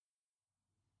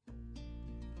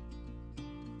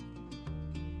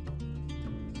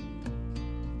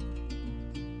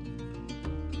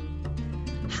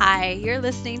Hi, you're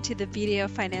listening to the BDO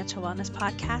Financial Wellness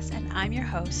Podcast, and I'm your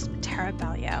host, Tara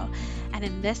Bellio. And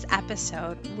in this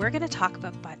episode, we're going to talk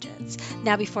about budgets.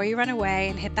 Now, before you run away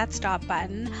and hit that stop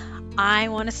button, I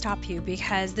want to stop you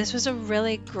because this was a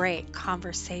really great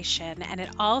conversation, and it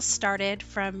all started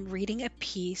from reading a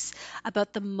piece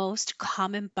about the most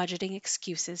common budgeting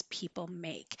excuses people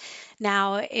make.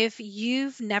 Now, if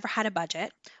you've never had a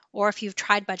budget, or if you've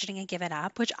tried budgeting and given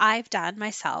up, which I've done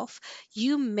myself,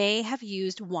 you may have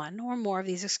used one or more of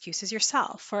these excuses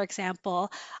yourself. For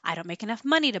example, I don't make enough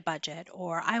money to budget,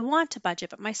 or I want to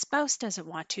budget, but my spouse doesn't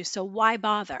want to, so why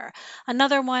bother?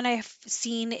 Another one I've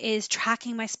seen is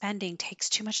tracking my spending takes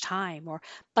too much time, or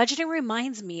budgeting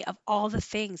reminds me of all the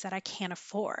things that I can't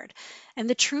afford. And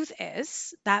the truth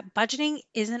is that budgeting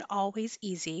isn't always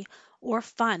easy or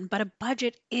fun, but a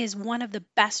budget is one of the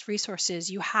best resources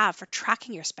you have for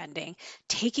tracking your spending,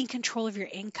 taking control of your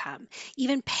income,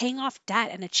 even paying off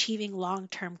debt and achieving long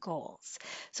term goals.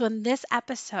 So, in this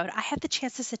episode, I had the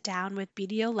chance to sit down with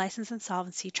BDO License and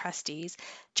Solvency trustees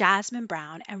Jasmine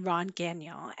Brown and Ron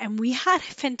Gagnon, and we had a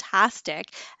fantastic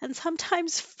and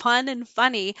sometimes fun and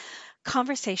funny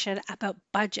conversation about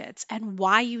budgets and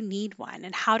why you need one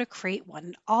and how to create one,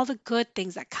 and all the good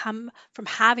things that come from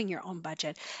having your own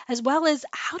budget, as well as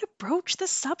how to broach the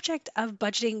subject of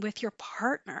budgeting with your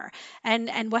partner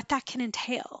and what that can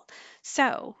entail.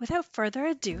 So, without further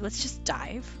ado, let's just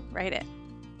dive right in.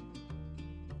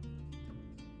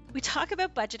 We talk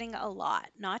about budgeting a lot,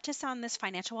 not just on this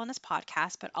financial wellness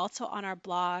podcast, but also on our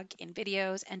blog, in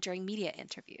videos, and during media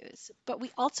interviews. But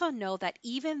we also know that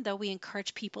even though we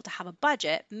encourage people to have a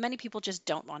budget, many people just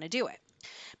don't want to do it.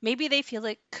 Maybe they feel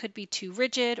it could be too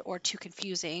rigid or too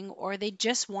confusing, or they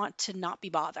just want to not be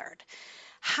bothered.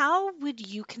 How would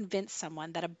you convince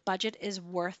someone that a budget is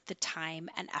worth the time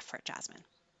and effort, Jasmine?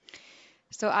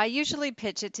 So I usually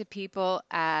pitch it to people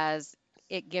as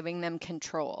it giving them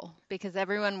control because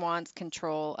everyone wants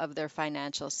control of their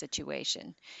financial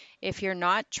situation. If you're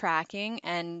not tracking,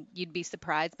 and you'd be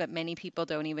surprised, but many people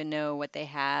don't even know what they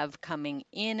have coming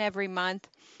in every month,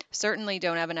 certainly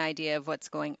don't have an idea of what's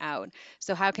going out.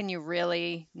 So, how can you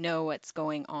really know what's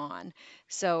going on?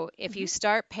 So, if you Mhm.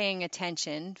 start paying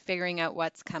attention, figuring out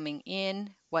what's coming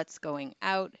in, what's going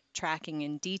out, tracking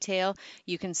in detail,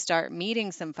 you can start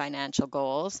meeting some financial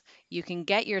goals. You can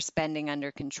get your spending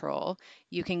under control.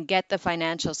 You can get the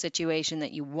financial situation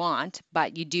that you want,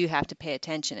 but you do have to pay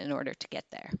attention in order to get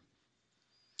there.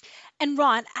 And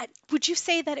Ron, would you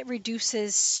say that it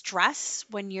reduces stress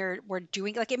when we're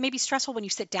doing, like, it may be stressful when you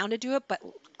sit down to do it, but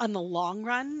on the long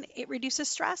run, it reduces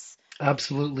stress?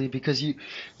 Absolutely, because you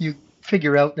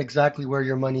figure out exactly where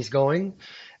your money's going,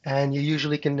 and you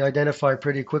usually can identify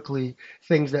pretty quickly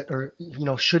things that are,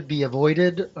 should be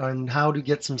avoided and how to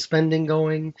get some spending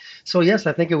going. So yes,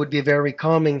 I think it would be a very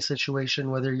calming situation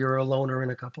whether you're alone or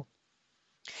in a couple.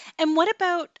 And what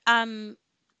about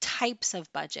types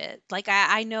of budget? Like,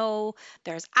 I know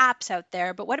there's apps out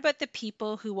there, but what about the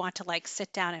people who want to like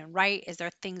sit down and write? Is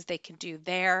there things they can do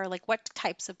there? Like, what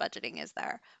types of budgeting is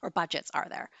there or budgets are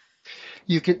there?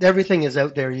 Everything is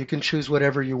out there. You can choose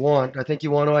whatever you want. I think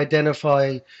you want to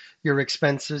identify your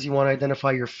expenses. You want to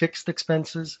identify your fixed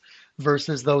expenses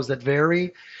versus those that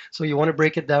vary. So you want to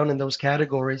break it down in those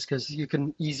categories because you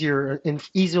can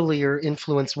easily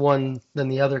influence one than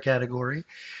the other category.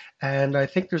 And I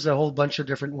think there's a whole bunch of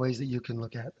different ways that you can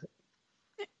look at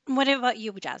it. What about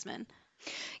you, Jasmine?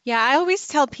 Yeah, I always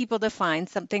tell people to find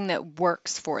something that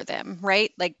works for them,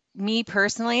 right? Like me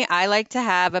personally, I like to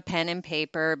have a pen and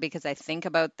paper because I think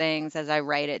about things as I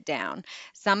write it down.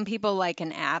 Some people like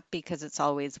an app because it's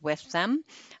always with them.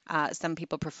 Some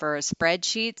people prefer a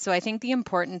spreadsheet. So I think the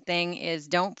important thing is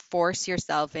don't force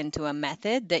yourself into a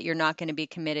method that you're not going to be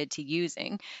committed to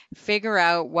using. Figure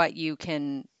out what you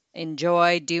can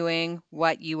enjoy doing,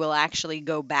 what you will actually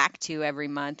go back to every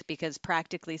month, because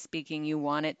practically speaking, you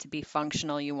want it to be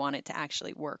functional, you want it to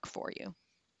actually work for you.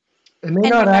 It may And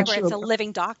not remember, it's actually, a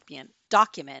living document.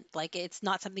 Like, it's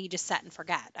not something you just set and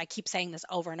forget. I keep saying this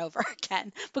over and over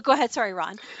again. But go ahead, sorry,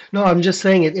 Ron. no, I'm just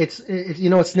saying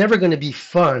it's never going to be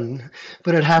fun,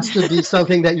 but it has to be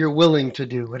something that you're willing to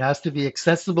do. It has to be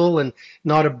accessible and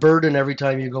not a burden every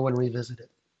time you go and revisit it.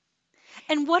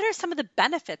 And what are some of the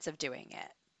benefits of doing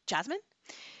it? Jasmine?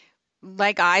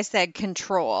 Like I said,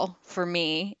 control for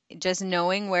me, just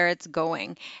knowing where it's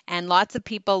going. And lots of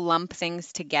people lump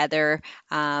things together.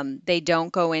 They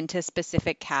don't go into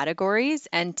specific categories.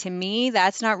 And to me,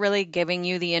 that's not really giving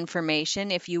you the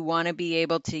information if you want to be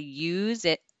able to use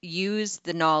it. Use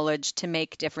the knowledge to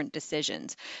make different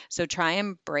decisions. So try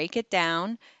and break it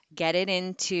down, get it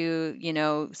into,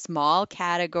 small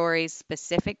categories,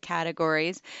 specific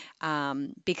categories,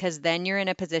 because then you're in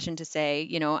a position to say,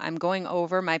 I'm going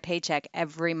over my paycheck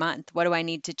every month. What do I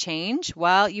need to change?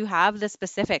 Well, you have the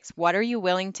specifics. What are you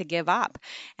willing to give up?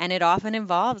 And it often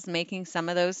involves making some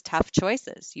of those tough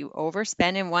choices. You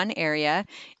overspend in one area,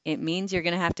 it means you're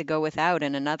going to have to go without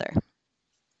in another.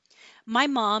 My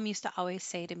mom used to always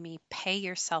say to me, pay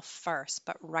yourself first,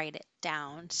 but write it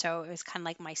down. So it was kind of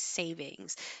like my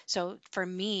savings. So for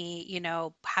me,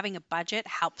 having a budget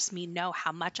helps me know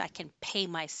how much I can pay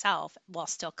myself while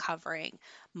still covering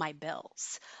my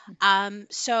bills.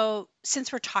 So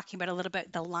since we're talking about a little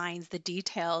bit the lines, the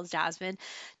details, Jasmine,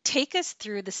 take us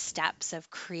through the steps of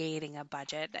creating a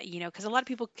budget, because a lot of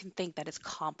people can think that it's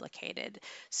complicated.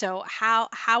 So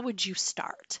how would you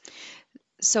start?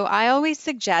 So I always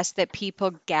suggest that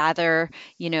people gather,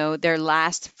 their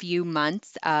last few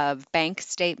months of bank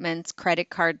statements, credit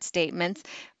card statements.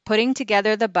 Putting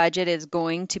together the budget is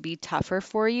going to be tougher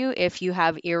for you if you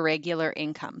have irregular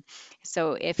income.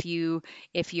 So if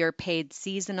you're paid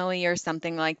seasonally or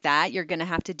something like that, you're going to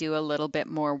have to do a little bit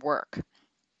more work.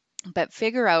 But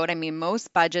figure out,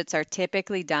 most budgets are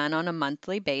typically done on a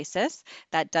monthly basis.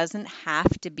 That doesn't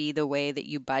have to be the way that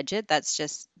you budget. That's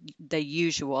just the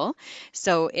usual.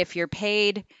 So if you're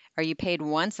paid, are you paid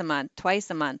once a month,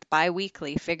 twice a month,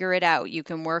 bi-weekly? Figure it out. You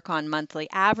can work on monthly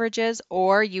averages,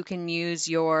 or you can use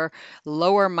your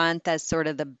lower month as sort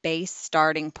of the base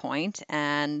starting point,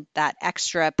 and that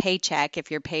extra paycheck, if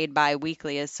you're paid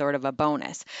bi-weekly, is sort of a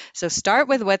bonus. So start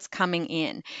with what's coming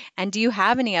in. And do you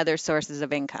have any other sources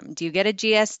of income? Do you get a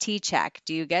GST check?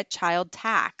 Do you get child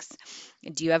tax?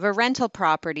 Do you have a rental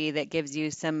property that gives you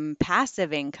some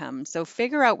passive income? So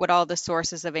figure out what all the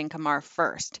sources of income are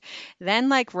first. Then,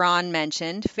 like Ron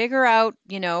mentioned, figure out,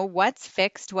 what's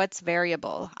fixed, what's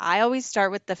variable. I always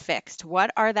start with the fixed.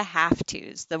 What are the have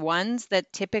tos? The ones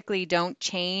that typically don't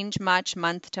change much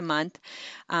month to month,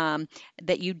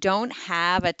 that you don't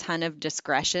have a ton of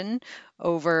discretion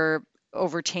over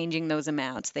changing those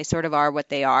amounts. They sort of are what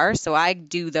they are. So I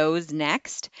do those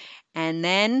next. And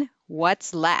then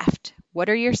what's left? What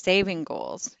are your saving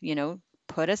goals?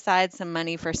 Put aside some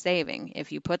money for saving.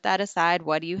 If you put that aside,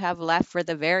 what do you have left for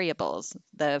the variables,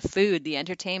 the food, the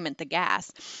entertainment, the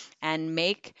gas? And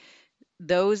make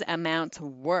those amounts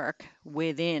work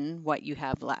within what you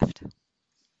have left.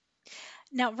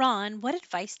 Now, Ron, what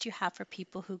advice do you have for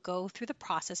people who go through the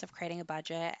process of creating a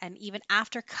budget and even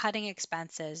after cutting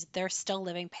expenses, they're still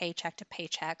living paycheck to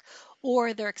paycheck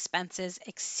or their expenses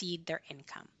exceed their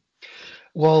income?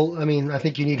 Well, I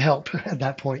think you need help at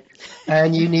that point,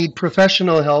 and you need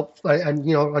professional help, and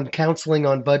on counseling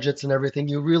on budgets and everything.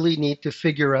 You really need to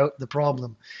figure out the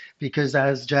problem, because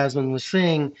as Jasmine was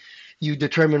saying, you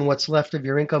determine what's left of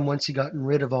your income once you've gotten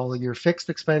rid of all of your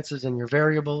fixed expenses and your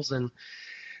variables. And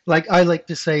like I like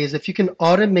to say, is if you can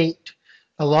automate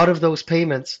a lot of those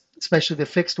payments, especially the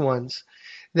fixed ones,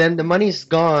 then the money's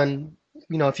gone.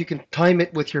 If you can time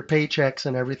it with your paychecks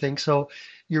and everything, so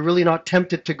you're really not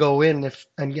tempted to go in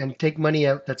and take money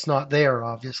out that's not there,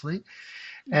 obviously.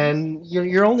 And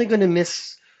you're only going to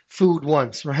miss food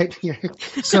once, right?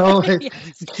 So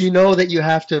Yes. you know that you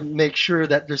have to make sure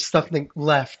that there's something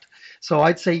left. So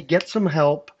I'd say get some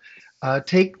help.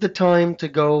 Take the time to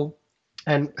go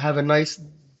and have a nice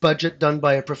budget done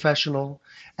by a professional,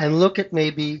 and look at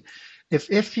maybe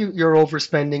if you're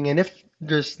overspending, and if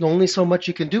there's only so much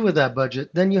you can do with that budget,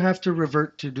 then you have to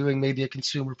revert to doing maybe a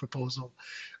consumer proposal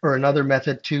or another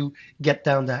method to get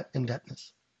down that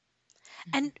indebtedness.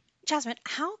 And Jasmine,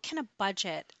 how can a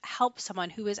budget help someone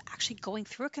who is actually going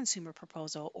through a consumer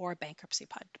proposal or a bankruptcy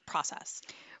process?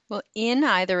 Well, in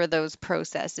either of those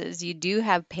processes, you do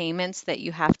have payments that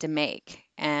you have to make.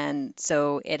 And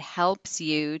so it helps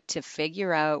you to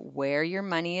figure out where your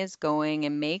money is going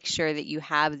and make sure that you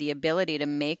have the ability to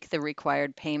make the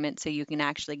required payment so you can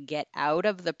actually get out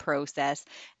of the process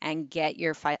and get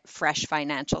your fresh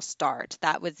financial start.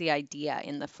 That was the idea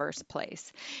in the first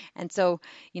place. And so,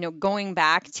 going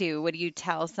back to what do you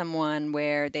tell someone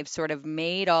where they've sort of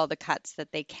made all the cuts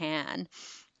that they can?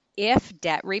 If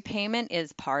debt repayment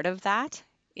is part of that,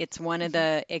 it's one of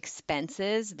the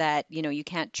expenses that, you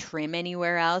can't trim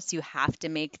anywhere else. You have to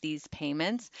make these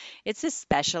payments. It's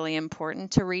especially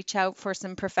important to reach out for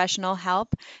some professional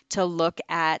help to look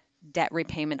at debt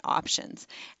repayment options.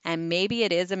 And maybe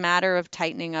it is a matter of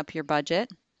tightening up your budget,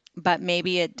 but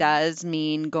maybe it does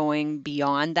mean going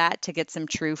beyond that to get some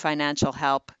true financial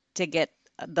help, to get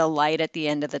the light at the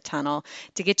end of the tunnel,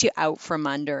 to get you out from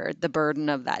under the burden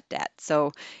of that debt.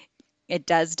 So it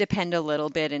does depend a little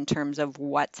bit in terms of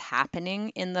what's happening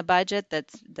in the budget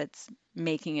that's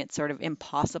making it sort of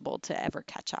impossible to ever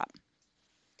catch up.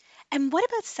 And what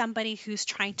about somebody who's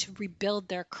trying to rebuild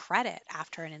their credit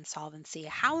after an insolvency?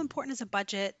 How important is a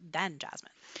budget then,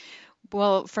 Jasmine?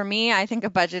 Well, for me, I think a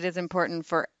budget is important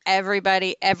for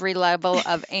everybody, every level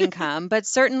of income, but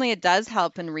certainly it does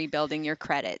help in rebuilding your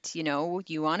credit.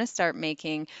 You want to start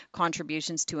making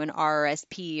contributions to an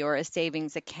RRSP or a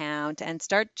savings account and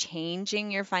start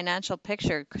changing your financial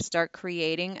picture, start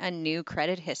creating a new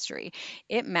credit history.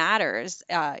 It matters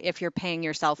if you're paying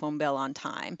your cell phone bill on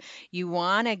time. You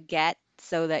want to get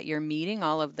so that you're meeting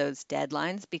all of those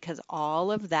deadlines because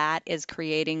all of that is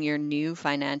creating your new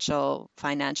financial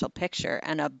picture,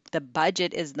 and the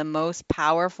budget is the most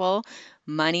powerful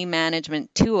money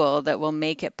management tool that will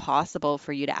make it possible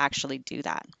for you to actually do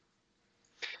that.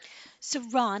 So,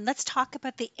 Ron, let's talk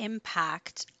about the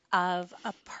impact of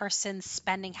a person's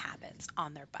spending habits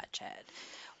on their budget.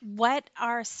 What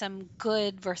are some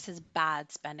good versus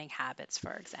bad spending habits,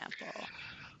 for example?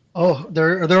 Oh,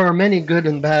 there are many good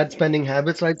and bad spending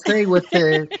habits. I'd say with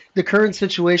the current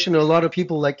situation, a lot of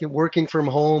people like working from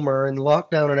home or in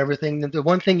lockdown and everything. The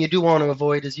one thing you do want to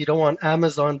avoid is you don't want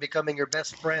Amazon becoming your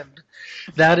best friend.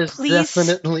 That is Please,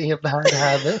 definitely a bad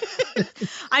habit.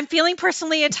 I'm feeling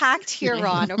personally attacked here,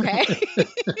 Ron, okay?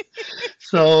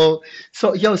 So,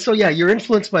 so yeah, you're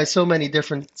influenced by so many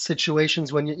different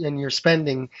situations when you're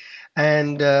spending,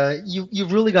 and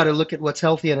you've really got to look at what's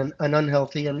healthy and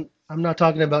unhealthy. And I'm not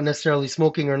talking about necessarily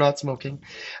smoking or not smoking.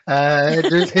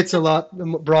 It's a lot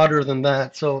broader than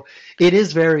that. So it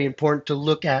is very important to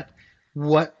look at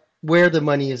what where the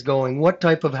money is going, what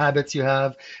type of habits you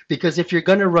have, because if you're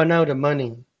going to run out of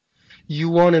money, you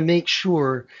want to make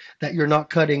sure that you're not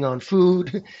cutting on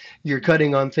food, you're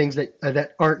cutting on things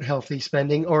that aren't healthy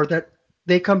spending, or that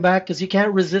they come back because you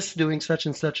can't resist doing such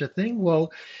and such a thing.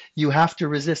 Well, you have to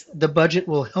resist. The budget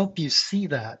will help you see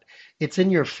that. It's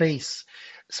in your face.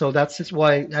 So that's just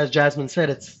why, as Jasmine said,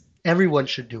 it's everyone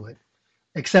should do it,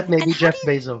 except And maybe how do Jeff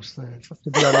Bezos to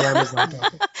be on the Amazon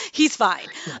topic. He's fine.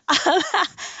 Yeah.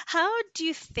 How do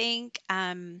you think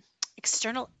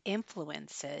external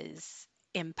influences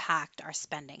impact our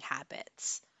spending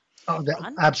habits? Oh,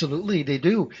 Ron? absolutely, they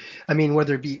do. I mean,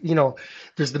 whether it be,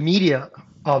 there's the media,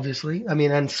 obviously. I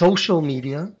mean, and social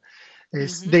media.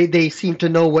 Hmm. They seem to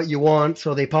know what you want,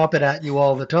 so they pop it at you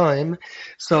all the time.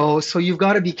 So you've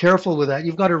got to be careful with that.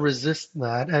 You've got to resist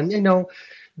that, and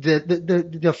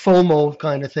the FOMO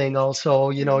kind of thing. Also,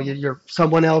 you're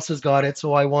someone else has got it,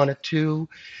 so I want it too.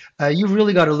 You've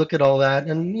really got to look at all that,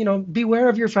 and beware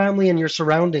of your family and your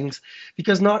surroundings,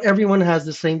 because not everyone has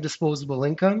the same disposable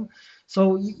income.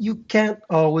 So you can't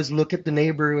always look at the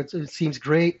neighbor. It seems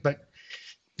great, but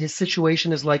his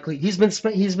situation is likely he's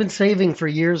been saving for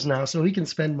years now, so he can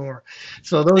spend more.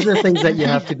 So those are things that you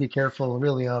have to be careful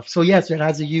really of. So yes, it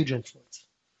has a huge influence.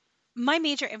 My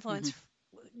major Mhm. influence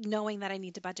knowing that I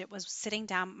need to budget was sitting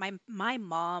down. My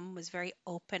mom was very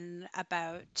open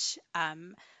about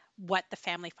what the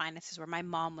family finances were. My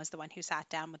mom was the one who sat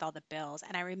down with all the bills,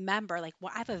 and I remember I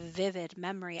have a vivid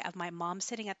memory of my mom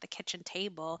sitting at the kitchen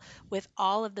table with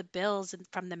all of the bills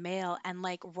from the mail and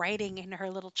like writing in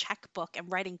her little checkbook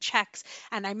and writing checks.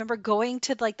 And I remember going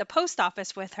to like the post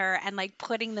office with her and like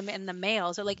putting them in the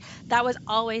mail. So like that was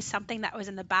always something that was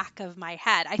in the back of my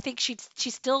head. I think she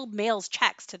still mails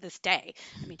checks to this day.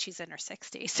 I mean, she's in her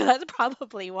 60s, so that's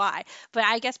probably why. But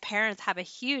I guess parents have a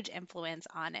huge influence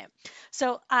on it.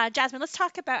 So, Jasmine, let's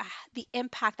talk about the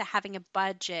impact that having a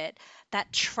budget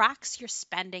that tracks your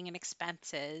spending and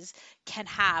expenses can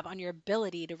have on your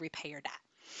ability to repay your debt.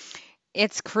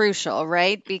 It's crucial,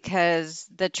 right? Because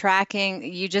the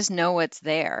tracking, you just know what's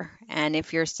there. And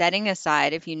if you're setting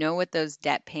aside, if you know what those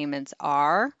debt payments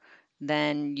are,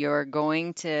 then you're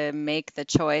going to make the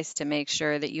choice to make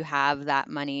sure that you have that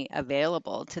money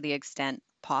available to the extent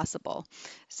possible.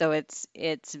 So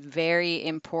it's very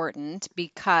important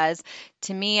because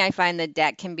to me I find that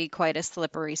debt can be quite a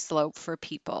slippery slope for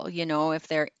people. If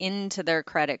they're into their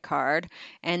credit card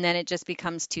and then it just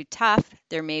becomes too tough,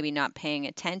 they're maybe not paying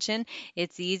attention.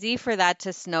 It's easy for that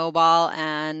to snowball,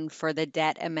 and for the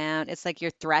debt amount, it's like your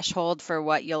threshold for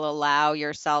what you'll allow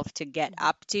yourself to get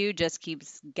up to just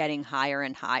keeps getting higher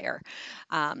and higher.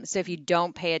 So if you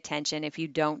don't pay attention, if you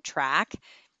don't track,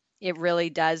 it really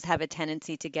does have a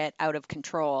tendency to get out of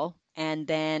control. And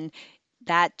then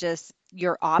that just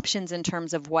your options in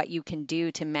terms of what you can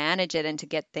do to manage it and to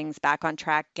get things back on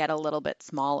track get a little bit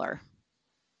smaller.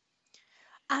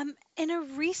 In a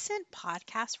recent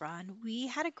podcast, Ron, we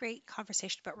had a great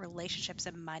conversation about relationships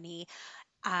and money.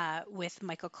 with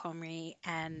Michael Comrie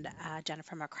and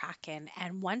Jennifer McCracken.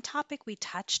 And one topic we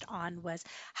touched on was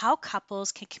how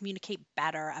couples can communicate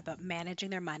better about managing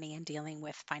their money and dealing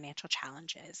with financial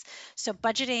challenges. So,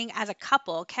 budgeting as a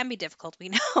couple can be difficult, we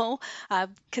know,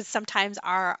 because sometimes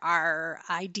our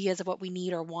ideas of what we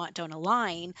need or want don't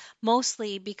align,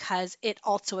 mostly because it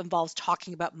also involves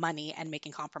talking about money and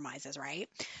making compromises, right?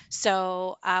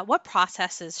 So, what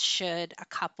processes should a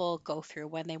couple go through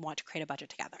when they want to create a budget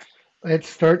together? It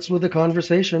starts with a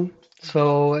conversation.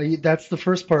 So that's the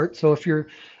first part. So if you're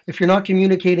not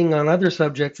communicating on other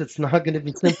subjects, it's not going to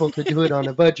be simple to do it on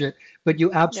a budget, but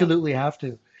you Yep. absolutely have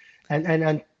to.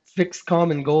 And fix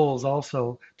common goals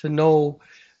also to know,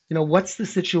 what's the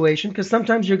situation because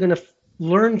sometimes you're going to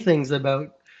learn things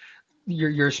about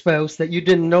your spouse that you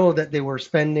didn't know that they were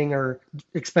spending or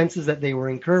expenses that they were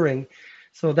incurring.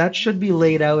 So that should be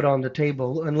laid out on the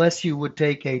table unless you would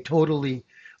take a totally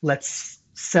let's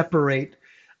separate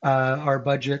our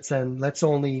budgets and let's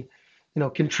only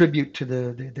contribute to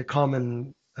the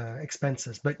common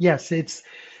expenses. But yes, it's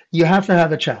you have to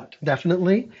have a chat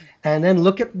definitely, and then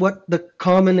look at what the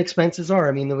common expenses are.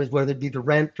 I mean, whether it be the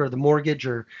rent or the mortgage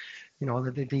or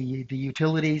the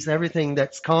utilities, everything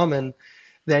that's common,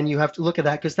 then you have to look at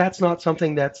that because that's not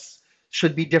something that's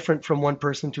should be different from one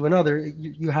person to another.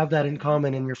 You have that in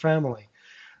common in your family.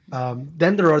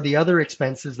 Then there are the other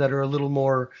expenses that are a little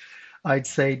more, I'd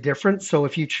say, different. So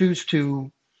if you choose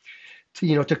to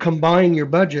combine your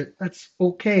budget, that's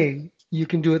okay. You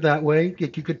can do it that way. You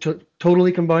could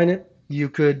totally combine it. You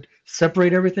could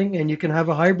separate everything, and you can have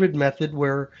a hybrid method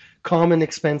where common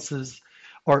expenses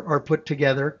are put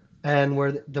together and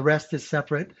where the rest is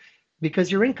separate,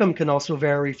 because your income can also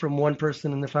vary from one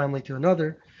person in the family to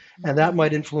another, and that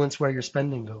might Mhm. influence where your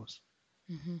spending goes.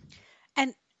 Mhm.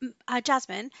 And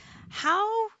Jasmine, how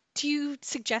do you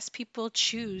suggest people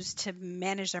choose to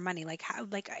manage their money?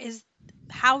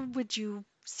 How would you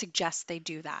suggest they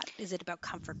do that? Is it about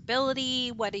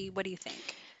comfortability? What do you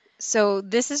think? So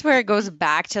this is where it goes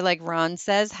back to, like Ron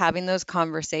says, having those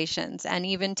conversations, and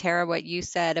even Tara, what you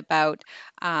said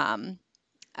um,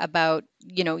 about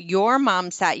your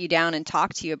mom sat you down and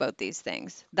talked to you about these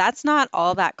things. That's not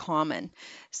all that common.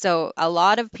 So a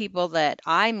lot of people that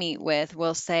I meet with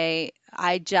will say,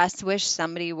 I just wish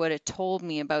somebody would have told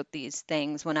me about these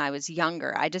things when I was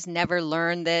younger. I just never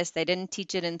learned this. They didn't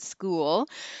teach it in school.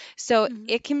 So Mhm.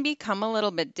 it can become a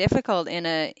little bit difficult in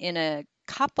a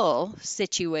couple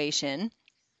situation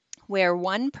where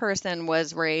one person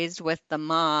was raised with the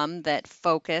mom that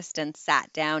focused and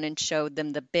sat down and showed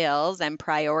them the bills and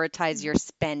prioritize Mhm. your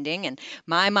spending. And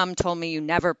my mom told me you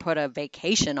never put a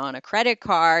vacation on a credit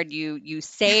card, you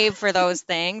save for those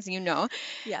things.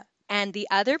 Yeah. And the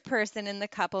other person in the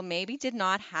couple maybe did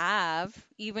not have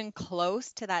even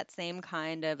close to that same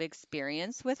kind of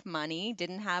experience with money,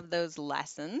 didn't have those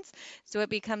lessons. So it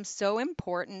becomes so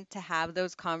important to have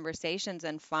those conversations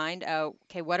and find out,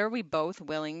 okay, what are we both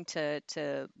willing to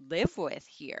live with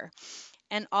here?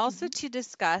 And also Mhm. to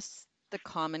discuss the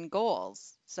common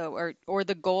goals. So or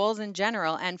the goals in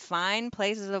general, and find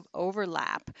places of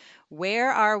overlap.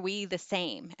 Where are we the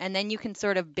same? And then you can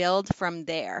sort of build from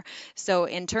there. So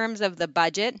in terms of the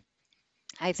budget,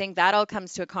 I think that all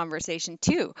comes to a conversation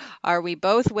too. Are we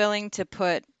both willing to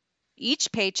put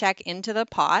each paycheck into the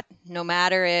pot, no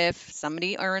matter if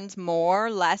somebody earns more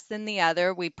or less than the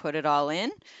other, we put it all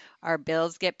in, our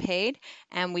bills get paid,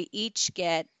 and we each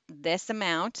get this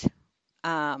amount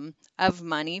of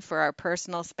money for our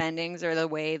personal spendings or the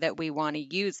way that we want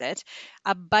to use it.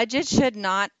 A budget should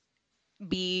not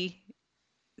be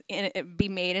be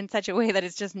made in such a way that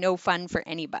it's just no fun for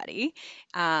anybody.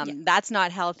 Yeah. That's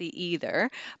not healthy either.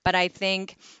 But I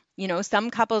think, some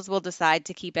couples will decide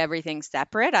to keep everything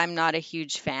separate. I'm not a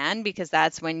huge fan because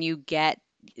that's when you get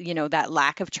that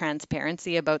lack of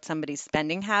transparency about somebody's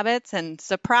spending habits, and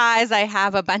surprise, I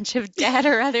have a bunch of debt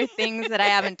or other things that I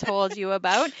haven't told you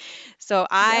about. So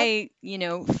Yep. I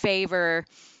favor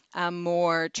a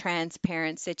more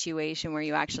transparent situation where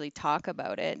you actually talk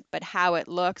about it, but how it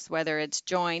looks, whether it's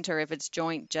joint or if it's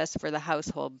joint just for the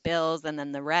household bills and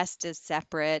then the rest is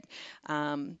separate.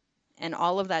 Um, and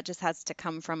all of that just has to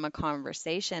come from a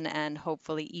conversation, and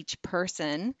hopefully each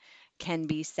person can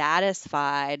be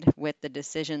satisfied with the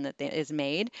decision that is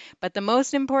made. But the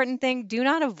most important thing, do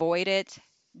not avoid it.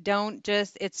 Don't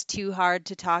just, it's too hard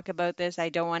to talk about this. I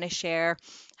don't want to share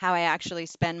how I actually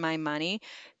spend my money.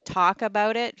 Talk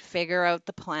about it, figure out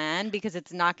the plan, because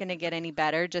it's not going to get any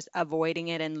better just avoiding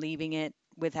it and leaving it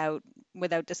without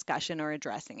discussion or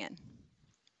addressing it.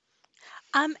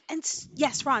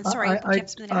 Yes, Ron, I, sorry, I, do you have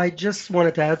something to I add? just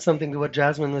wanted to add something to what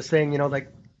Jasmine was saying,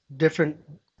 like different.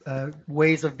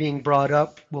 ways of being brought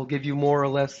up will give you more or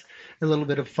less a little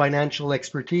bit of financial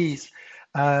expertise.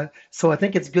 So I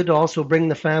think it's good to also bring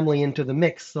the family into the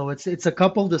mix. So it's a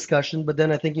couple discussion, but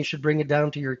then I think you should bring it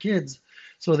down to your kids,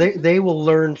 so they will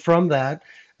learn from that,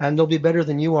 and they'll be better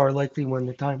than you are likely when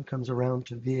the time comes around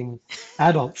to being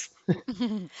adults.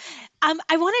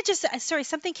 I want to just, sorry,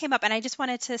 something came up and I just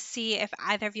wanted to see if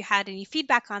either of you had any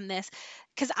feedback on this.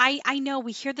 Because I know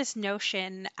we hear this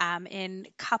notion in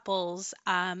couples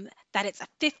that it's a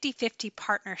 50-50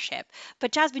 partnership.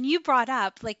 But Jasmine, you brought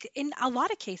up, like, in a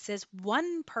lot of cases,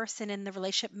 one person in the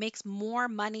relationship makes more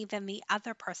money than the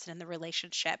other person in the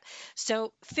relationship.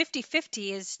 So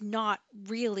 50-50 is not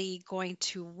really going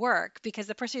to work because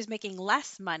the person who's making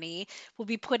less money will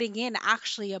be putting in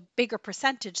actually a bigger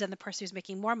percentage than the person who's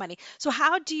making more money. So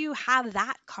how do you have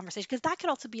that conversation? Because that could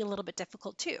also be a little bit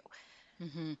difficult too.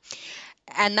 Mhm.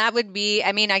 And that would be,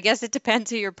 I mean, I guess it depends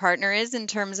who your partner is in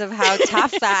terms of how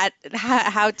tough that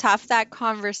how tough that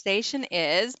conversation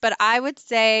is. But I would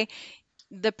say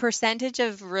the percentage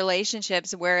of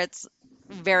relationships where it's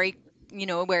very,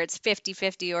 where it's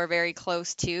 50-50 or very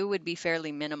close to would be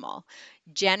fairly minimal.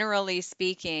 Generally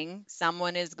speaking,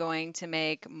 someone is going to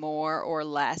make more or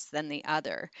less than the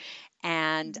other.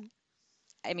 And Mhm.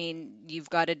 I mean, you've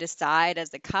got to decide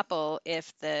as a couple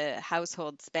if the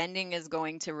household spending is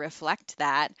going to reflect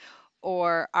that,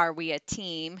 or are we a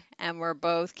team and we're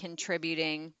both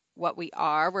contributing what we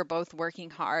are? We're both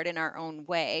working hard in our own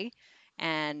way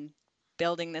and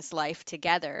building this life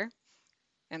together.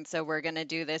 And so we're going to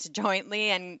do this jointly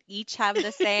and each have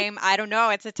the same. I don't know.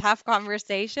 It's a tough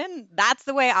conversation. That's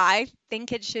the way I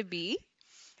think it should be.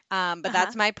 But Uh-huh.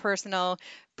 that's my personal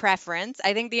preference.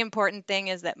 I think the important thing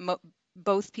is that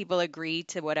both people agree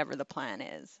to whatever the plan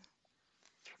is.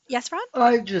 Yes, Ron?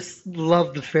 I just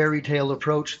love the fairy tale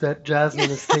approach that Jasmine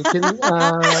has taken.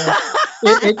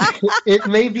 It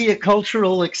may be a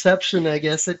cultural exception, I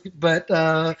guess, but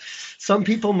some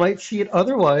people might see it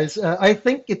otherwise. I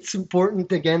think it's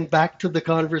important, again, back to the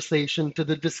conversation, to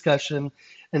the discussion,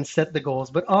 and set the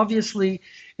goals. But obviously,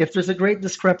 if there's a great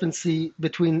discrepancy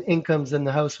between incomes in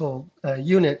the household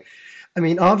unit, I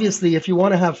mean, obviously, if you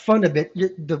want to have fun a bit,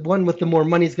 the one with the more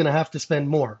money is going to have to spend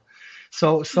more.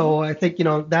 So Hmm. I think,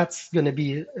 that's going to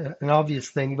be an obvious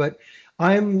thing. But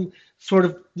I'm sort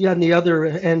of, yeah, on the other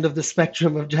end of the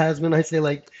spectrum of Jasmine. I say,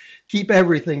 like, keep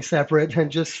everything separate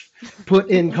and just put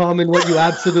in common what you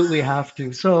absolutely have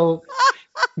to. So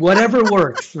whatever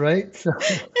works, right? So,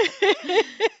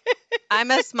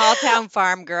 I'm a small town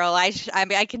farm girl. I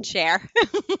mean, I can share.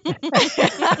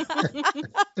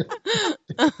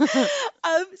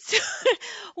 So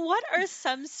what are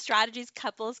some strategies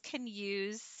couples can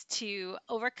use to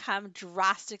overcome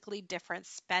drastically different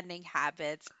spending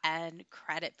habits and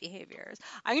credit behaviors?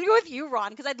 I'm going to go with you,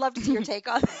 Ron, because I'd love to see your take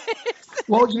on this.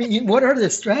 well, what are the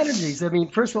strategies? I mean,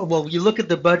 first of all, well, you look at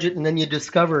the budget and then you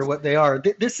discover what they are.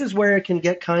 This is where it can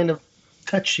get kind of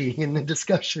touchy in the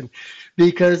discussion,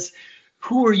 because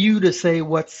who are you to say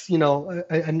what's,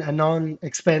 a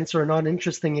non-expense or a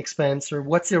non-interesting expense, or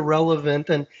what's irrelevant?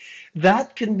 And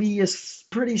that can be a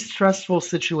pretty stressful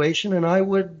situation, and I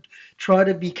would try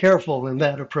to be careful in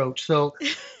that approach. So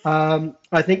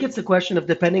I think it's a question of,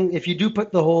 depending if you do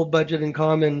put the whole budget in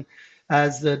common,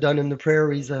 as done in the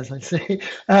prairies, as I say,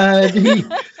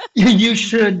 you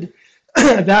should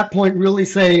at that point really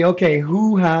say, okay,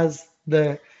 who has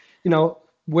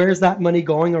where's that money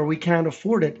going, or we can't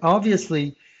afford it.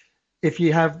 Obviously, if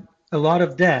you have a lot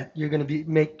of debt, you're going to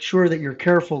make sure that you're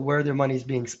careful where their money is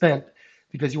being spent,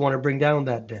 because you want to bring down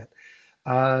that debt.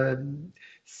 Uh,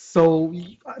 so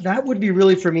that would be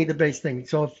really, for me, the base thing.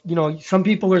 So if, some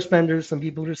people are spenders, some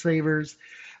people are savers.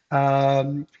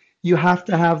 Um, you have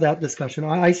to have that discussion.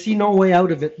 I see no way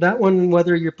out of it. That one,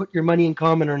 whether you put your money in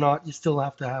common or not, you still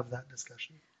have to have that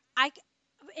discussion. I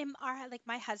am our like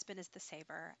my husband is the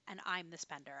saver and I'm the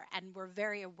spender, and we're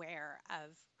very aware of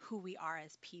who we are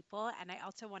as people. And I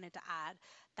also wanted to add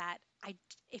that I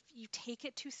if you take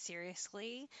it too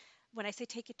seriously, when I say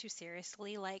take it too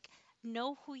seriously, like,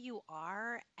 know who you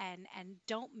are and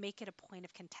don't make it a point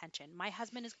of contention. My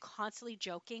husband is constantly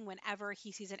joking whenever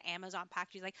he sees an Amazon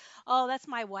package. He's like, "Oh, that's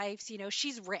my wife's,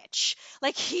 she's rich."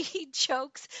 Like, he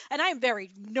jokes, and I'm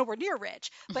very nowhere near rich,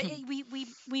 but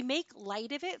we make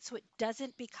light of it so it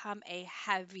doesn't become a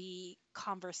heavy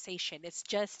conversation. It's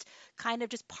just kind of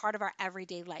just part of our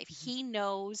everyday life. He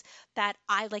knows that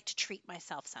I like to treat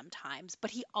myself sometimes,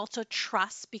 but he also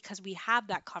trusts, because we have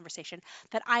that conversation,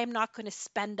 that I am not going to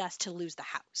spend us to lose the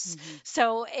house. Mhm.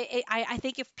 So I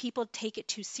think if people take it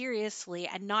too seriously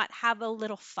and not have a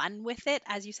little fun with it,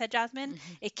 as you said, Jasmine,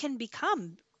 Mhm. it can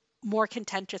become more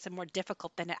contentious and more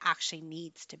difficult than it actually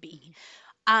needs to be. Mhm.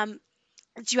 Um,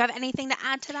 do you have anything to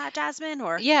add to that, Jasmine?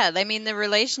 Or Yeah, I mean, the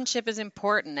relationship is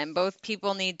important, and both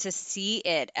people need to see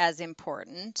it as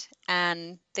important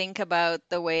and think about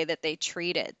the way that they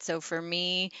treat it. So for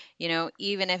me,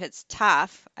 even if it's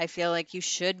tough, I feel like you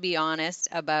should be honest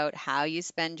about how you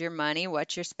spend your money,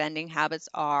 what your spending habits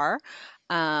are.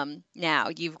 Now,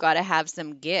 you've got to have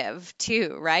some give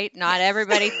too, right? Not yes.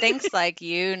 everybody thinks like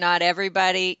you, not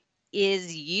everybody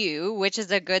is you, which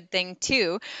is a good thing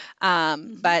too.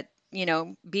 Mhm. But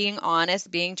being honest,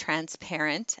 being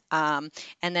transparent, and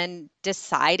then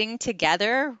deciding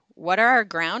together what are our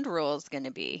ground rules going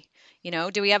to be.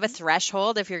 Do we have a Mhm.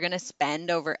 threshold? If you're going to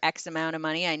spend over X amount of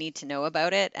money, I need to know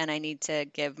about it and I need to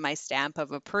give my stamp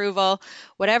of approval,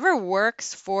 whatever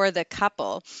works for the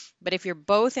couple. But if you're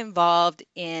both involved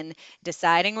in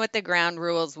deciding what the ground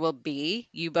rules will be,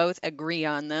 you both agree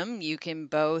on them, you can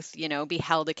both, be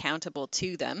held accountable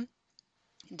to them,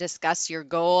 discuss your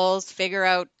goals, figure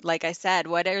out, like I said,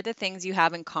 what are the things you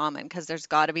have in common, because there's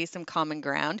got to be some common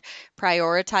ground.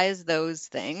 Prioritize those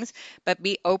things, but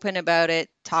be open about it,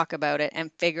 talk about it,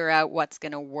 and figure out what's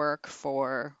going to work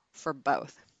for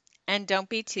both. And don't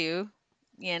be too,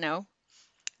 you know,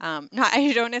 not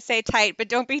I don't want to say tight, but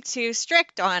don't be too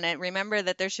strict on it. Remember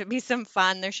that there should be some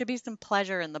fun, there should be some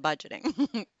pleasure in the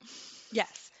budgeting.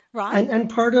 Yes. Ron? And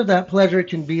part of that pleasure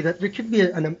can be that there could be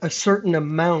a certain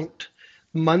amount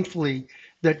monthly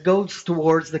that goes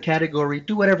towards the category,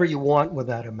 do whatever you want with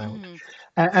that amount. Mhm.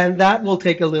 And that will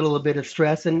take a little bit of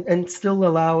stress and still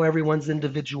allow everyone's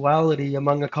individuality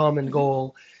among a common Mhm.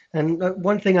 goal. And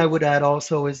one thing I would add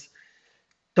also is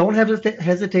don't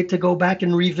hesitate to go back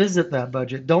and revisit that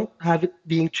budget. Don't have it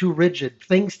being too rigid.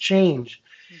 Things change.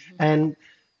 Mhm. And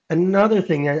another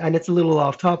thing, and it's a little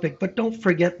off topic, but don't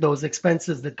forget those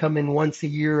expenses that come in once a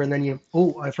year and then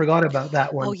oh, I forgot about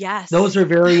that Oh, one. Those yes. are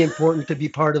very important to be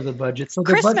part of the budget. So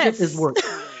the budget is Christmas. work.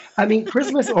 I mean,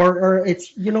 Christmas or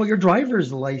it's, your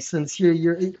driver's license,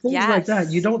 your things like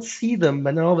that. You Yes. don't see them,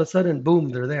 and then all of a sudden, boom,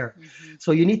 they're there. Mhm.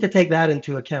 So you need to take that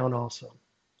into account also.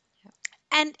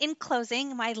 And in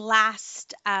closing, my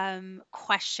last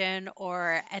question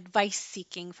or advice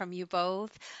seeking from you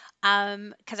both,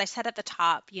 because I said at the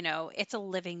top, it's a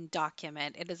living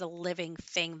document, it is a living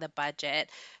thing, the budget.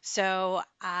 So,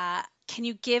 can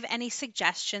you give any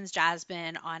suggestions,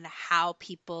 Jasmine, on how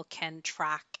people can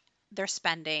track their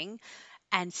spending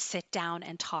and sit down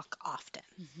and talk often?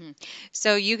 Mhm.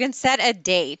 So you can set a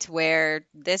date where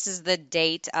this is the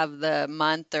date of the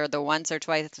month or the once or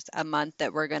twice a month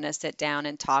that we're going to sit down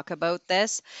and talk about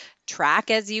this.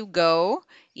 Track as you go,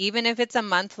 even if it's a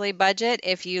monthly budget.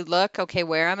 If you look, okay,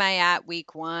 where am I at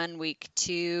week 1, week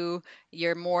 2,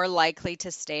 you're more likely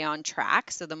to stay on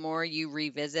track. So the more you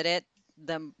revisit it,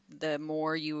 the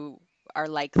more you are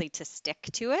likely to stick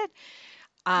to it.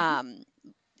 Mhm. Um,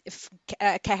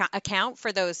 account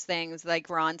for those things like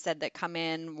Ron said that come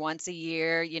in once a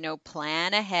year,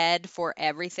 plan ahead for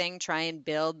everything, try and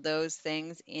build those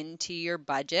things into your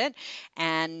budget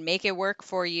and make it work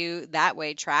for you that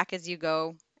way. Track as you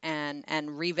go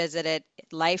and revisit it.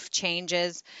 Life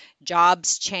changes,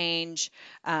 jobs change,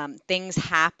 things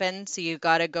happen, so you've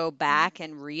got to go Mhm. back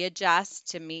and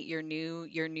readjust to meet your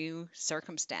new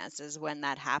circumstances when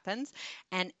that happens,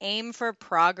 and aim for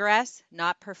progress,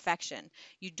 not perfection.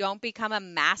 You don't become a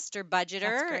master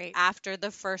That's budgeter great. after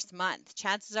the first month.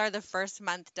 Chances are the first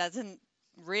month doesn't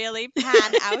really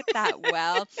pan out that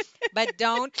well, but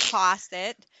don't toss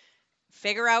it.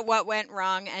 Figure out what went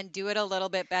wrong and do it a little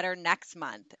bit better next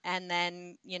month. And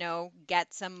then,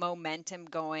 get some momentum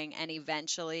going. And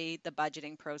eventually the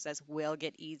budgeting process will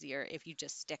get easier if you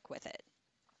just stick with it.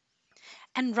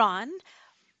 And Ron,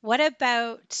 what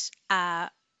about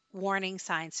warning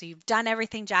signs? So you've done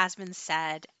everything Jasmine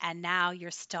said, and now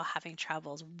you're still having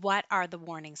troubles. What are the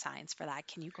warning signs for that?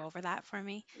 Can you go over that for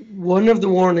me? One of the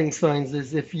warning signs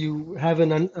is if you have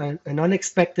an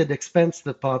unexpected expense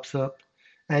that pops up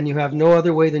and you have no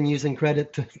other way than using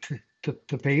credit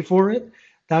to pay for it,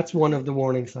 that's one of the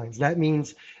warning signs. That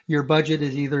means your budget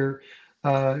is either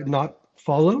not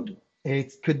followed,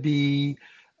 it could be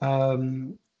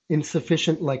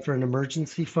insufficient, like for an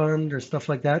emergency fund or stuff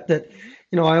like that.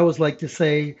 Hmm. I always like to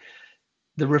say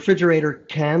the refrigerator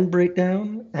can break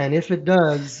down, and if it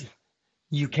does,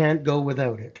 you can't go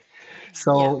without it.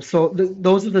 Yeah.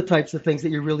 Those are the types of things that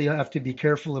you really have to be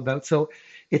careful about. So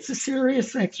it's a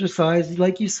serious exercise.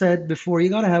 Like you said before, you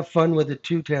got to have fun with it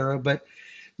too, Tara, but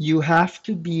you have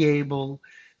to be able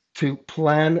to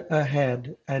plan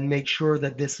ahead and make sure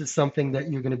that this is something that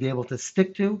you're going to be able to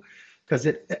stick to because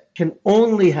it can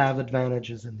only have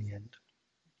advantages in the end.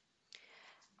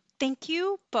 Thank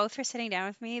you both for sitting down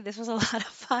with me. This was a lot of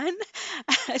fun.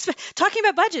 talking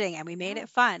about budgeting, and we made it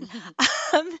fun.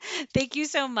 Thank you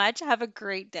so much. Have a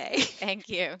great day. Thank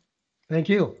you. Thank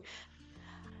you.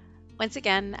 Once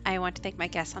again, I want to thank my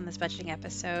guests on this budgeting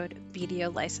episode,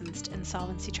 BDO licensed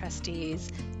insolvency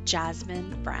trustees,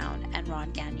 Jasmine Brown and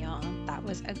Ron Gagnon. That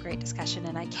was a great discussion,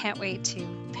 and I can't wait to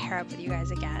pair up with you guys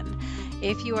again.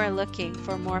 If you are looking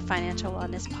for more financial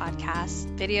wellness podcasts,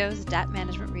 videos, debt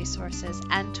management resources,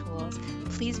 and tools,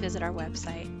 please visit our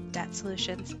website,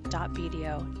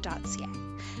 debtsolutions.bdo.ca.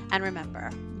 And remember,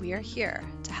 we are here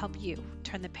to help you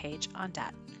turn the page on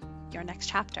debt. Your next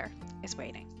chapter is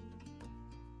waiting.